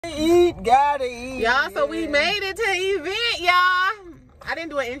eat, gotta eat. Y'all, so we made it to the event, y'all. I didn't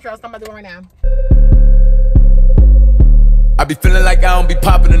do an intro, so I'm about to do it right now. I be feeling like I don't be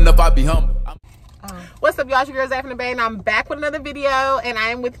popping enough, I be humble. What's up, y'all? It's your girl Zach from the Bay, and I'm back with another video, and I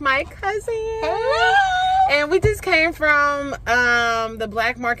am with my cousin. Hello. And we just came from the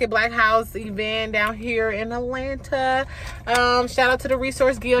Black Market Black House event down here in Atlanta. Shout out to the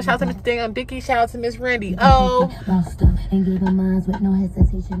Resource Guild. Shout out to Miss Dickie. Shout out to Miss Randy. Oh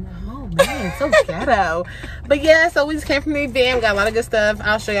man, so ghetto. But yeah, so we just came from the event. We got a lot of good stuff.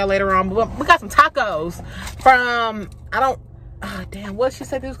 I'll show y'all later on. But we got some tacos from oh damn, what she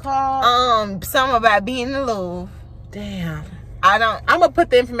said this was called? Something about being in the Louvre. Damn. I'm gonna put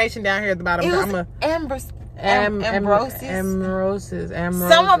the information down here at the bottom. It was Ambroses.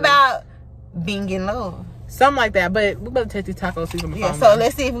 Something about being in love. Something like that. But we better take these tacos. See if Yeah, so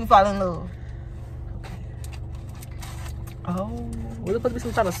let's see if we fall in love. Oh, was it supposed to be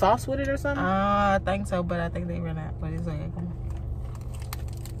some type of sauce with it or something? I think so, but I think they ran out. But it's okay. Come on.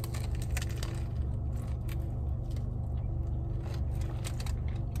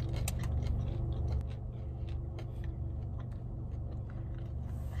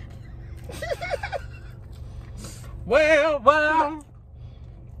 Well.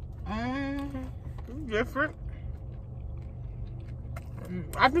 Different.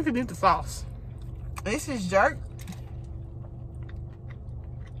 I think it needs the sauce. This is jerk.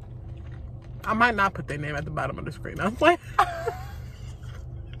 I might not put their name at the bottom of the screen. I'm playing.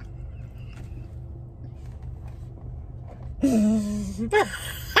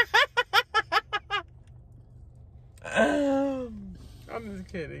 I'm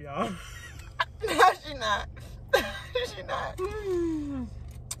just kidding, y'all. No, she not. She not.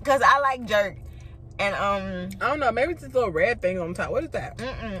 Cause I like jerk, and I don't know. Maybe it's this little red thing on top. What is that?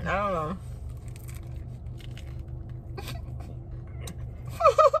 I don't know.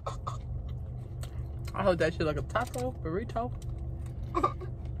 I hope that shit like a taco, burrito. But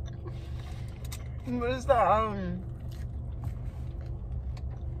it's the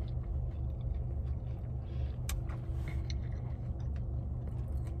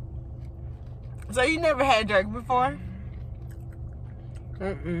So you never had jerk before?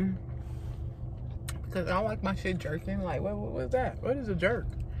 Because I don't like my shit jerking. Like, what is that? What is a jerk?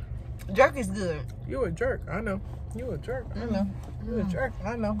 Jerk is good. You a jerk. I know. You a jerk. I know. You a jerk.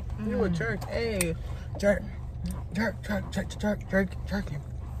 I know. You a jerk. Hey. Jerk. Jerking.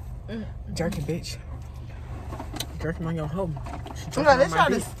 Jerking, bitch. Jerking on your hoe. Let's try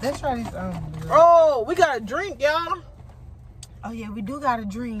this. Oh, we got a drink, y'all. Oh yeah, we do got a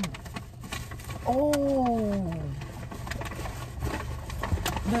drink. Oh.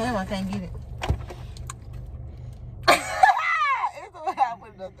 Damn, I can't get it.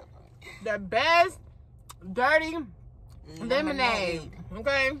 The best dirty lemonade.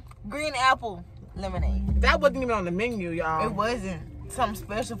 Okay? Green apple lemonade. That wasn't even on the menu, y'all. It wasn't. Something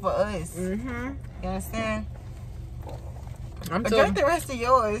special for us. You understand? Drink the rest of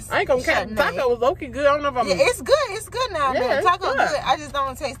yours. I ain't gonna count. Taco was low-key good. I don't know if I'm... Yeah, it's good. It's good now. Yeah, Taco good. I just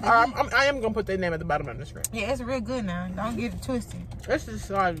don't taste the heat. I am gonna put their name at the bottom of the screen. Yeah, it's real good now. Don't get it twisted. This is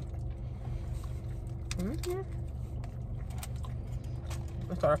like...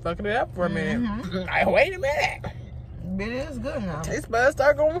 I started fucking it up for a minute. Like, wait a minute. It is good now. This bud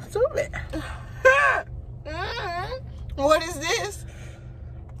start going stupid. What is this?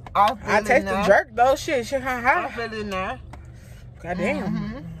 I taste the jerk though. Shit. I feel it now.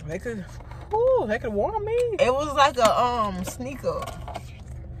 Goddamn. They could warm me. It was like a sneaker.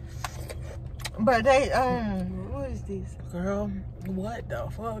 But they what is this? Girl, what the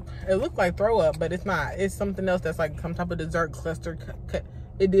fuck? It looked like throw up, but it's not. It's something else that's like some type of dessert cluster.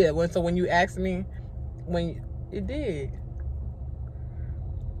 It did. So when you asked me, it did.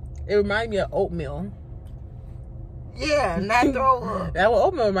 It reminded me of oatmeal. Yeah, not throw up. That what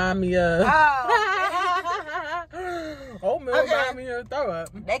oatmeal remind me of. Oh. Oatmeal remind me of throw up.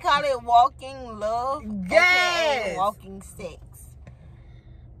 They call it walking love. Yes. Okay, walking sex.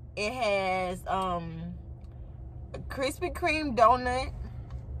 It has a Krispy Kreme donut,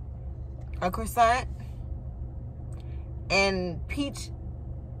 a croissant, and peach.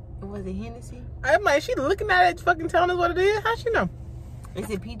 Was it Hennessy? I'm like, she looking at it, fucking telling us what it is. How she know? Is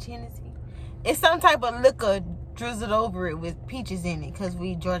it peach Hennessy? It's some type of liquor drizzled over it with peaches in it because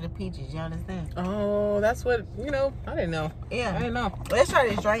we Georgia peaches. You understand? Oh, that's what, I didn't know. Yeah. I didn't know. Let's try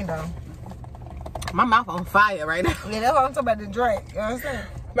this drink though. My mouth on fire right now. Yeah, that's what I'm talking about, the drink. You understand?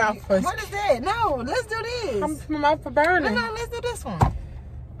 Mouth for... What is that? No, let's do this. My mouth for burning. No, let's do this one.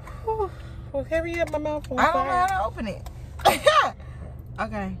 Well, hurry up, my mouth on I don't know fire. how to open it.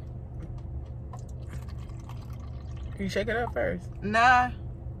 Okay. You shake it up first. Nah.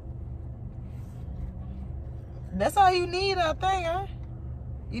 That's all you need, I think, huh?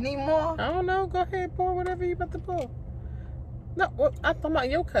 You need more? I don't know. Go ahead, pour whatever you about to pour. No, well, I'm talking about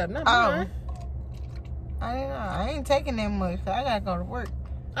your cup, not mine. I didn't know. I ain't taking that much, 'cause I gotta go to work.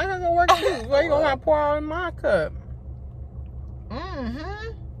 I gotta go work too. Why you gonna want to pour out in my cup?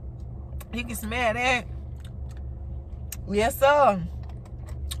 Mm-hmm. You can smell that. Yes, sir.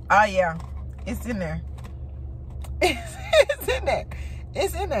 Oh, yeah. It's in there. It's in there.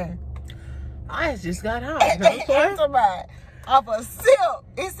 It's in there. I just got hot. I'm talking about off a sip.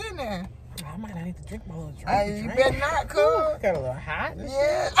 It's in there. I might not need to drink my little drink. You better not, cool. Got a little hot. And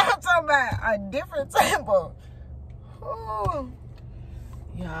Yeah, shit. I'm talking about a different type of. Ooh.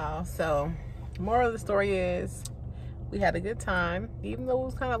 Y'all, so moral of the story is we had a good time. Even though it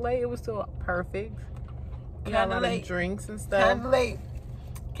was kind of late, it was still perfect. We had a lot of drinks and stuff. Kind of late.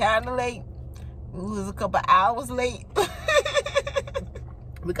 Kind of late. We was a couple hours late.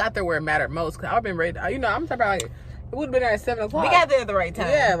 We got there where it mattered most. Cause I've been ready. You know, I'm talking about like, it would have been there at 7 o'clock. We got there at the right time.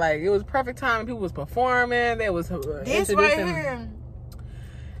 Yeah, like it was perfect time. People was performing. They was this right here.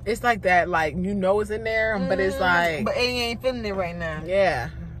 It's like that, like you know it's in there, but it's like. But you ain't feeling it right now. Yeah,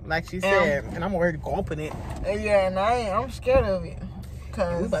 like she said, and I'm ready to go open it. Yeah, and I'm scared of it.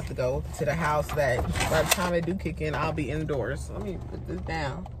 Cause we about to go to the house that by the time they do kick in, I'll be indoors. So let me put this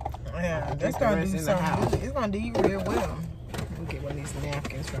down. Yeah, that's gonna do something. It's gonna do you real well. Let me get one of these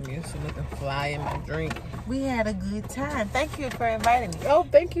napkins from you so nothing fly in my drink. We had a good time. Thank you for inviting me. Oh,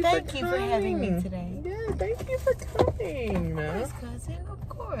 thank you for having me today. Yeah, thank you for coming. Yes, cousin, of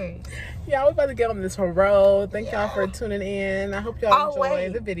course. Yeah, we're about to get on this road. Thank y'all for tuning in. I hope y'all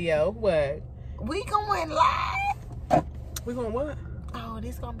enjoy the video. What? We going live. We going what? Oh,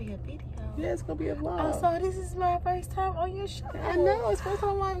 this gonna be a video. Yeah, it's gonna be a vlog. Oh, so this is my first time on your show. I know, it's first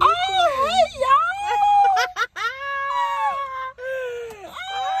time on my Oh, hey, y'all.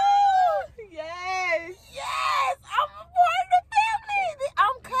 Yes. Yes, I'm a part of the family.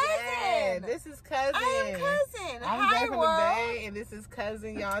 I'm cousin. Yeah, this is cousin. I am cousin. I'm Hi, back from world. the Bay, and this is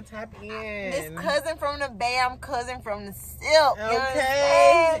cousin. Y'all tap in. This cousin from the Bay. I'm cousin from the Silk.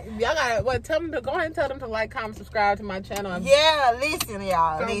 Okay. Y'all gotta go ahead and tell them to like, comment, subscribe to my channel. Yeah, listen,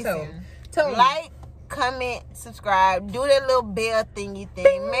 y'all. Listen. Tell them. Like, comment, subscribe. Do that little bell thingy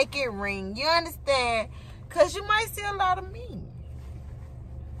thing. Make it ring. You understand? Because you might see a lot of me.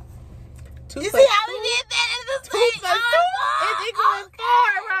 You see how we did that in the 2 + 2 is equal 4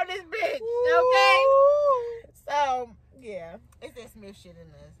 around this bitch. Okay? So, yeah. It's that Smith shit in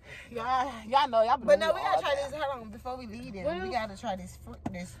us. Y'all know. Y'all been But no, we gotta try this. Hold on. Before we leave them, we gotta try this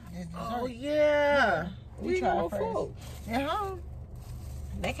this dessert. Oh, yeah. We try it first. Food. Uh-huh.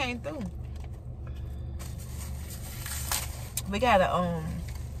 They came through. We gotta,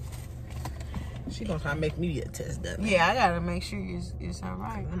 She gonna try to make me a test done. yeah, I gotta make sure it's all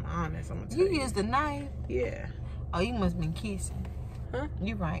right. I'm honest. I'm gonna tell You you. used the knife. Yeah. Oh, you must have been kissing. Huh?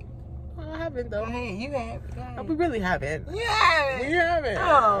 You right. I haven't though. Go ahead. You have. Go ahead. We really haven't. You haven't. We haven't.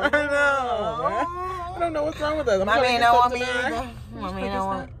 Oh, I know. I don't know what's wrong with us. My man don't want me either. My man don't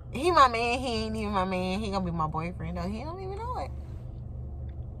want. He my man. He ain't even my man. He gonna be my boyfriend though. He don't even know it.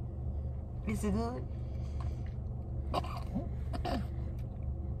 Is it good?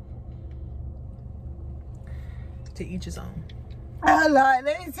 To each his own. Oh Lord,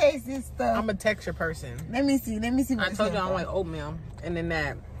 let me taste this stuff. I'm a texture person. Let me see. Let me see. What I told you I don't like oatmeal, and then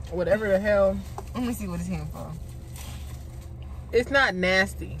that whatever the hell. Let me see what it's here for. It's not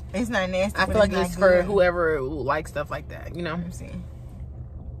nasty. It's not nasty. I feel like it's for whoever likes stuff like that. You know. Let me see.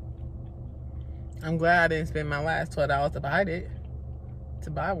 I'm glad I didn't spend my last $12 to buy it. To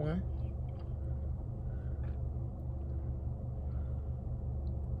buy one.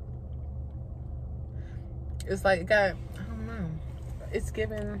 It's like it got, I don't know. It's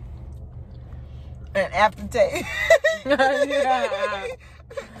giving an aftertaste. Yeah.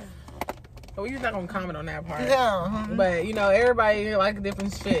 Well, you're not gonna comment on that part. Yeah. But you know, everybody like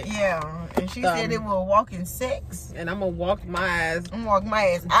different shit. Yeah. And she said it will walk in sex. And I'm gonna walk my ass. I'm gonna walk my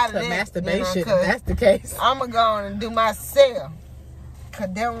ass out of to that, masturbation. You know, if that's the case. I'm gonna go on and do myself. Cause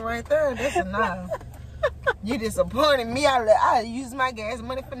that one right there, that's a knife. You disappointed me. I use my gas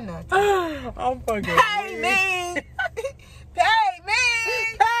money for nothing. I'm fucking. Pay me. Pay me.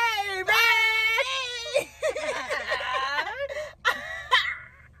 Pay me.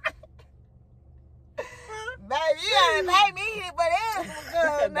 Baby, you gotta pay me, but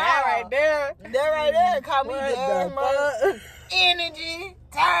that's that right there. That right there. Call me What gas the money, fuck? energy,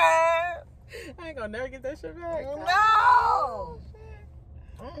 time. I ain't gonna never get that shit back. No.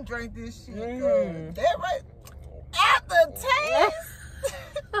 I'm gonna drink this shit. That right after taste.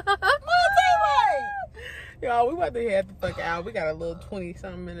 What taste like? Y'all, we about to head the fuck out. We got a little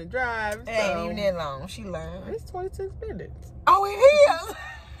 20-something minute drive. It ain't even that long. She learned. It's 26 minutes. Oh, it is.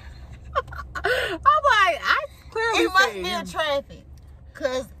 I'm like, I clearly It must see. be in traffic.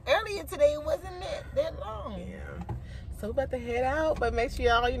 Because earlier today it wasn't that long. Yeah. So we about to head out, but make sure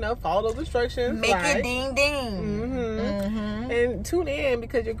y'all, follow those instructions. Make right? it ding ding. Mm-hmm. And tune in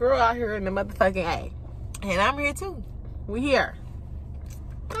because your girl out here in the motherfucking A. And I'm here too. We here.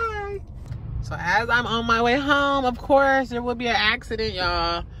 Bye. So as I'm on my way home, of course, there will be an accident,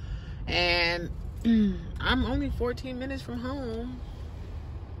 y'all. And I'm only 14 minutes from home.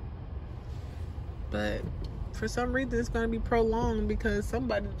 But for some reason, it's going to be prolonged because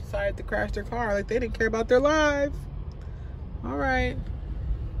somebody decided to crash their car. Like, they didn't care about their lives. All right.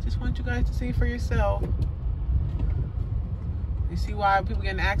 Just want you guys to see for yourself. You see why people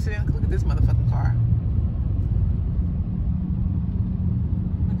get in accidents? Look at this motherfucking car.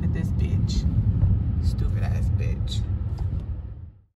 Look at this bitch. Stupid ass bitch.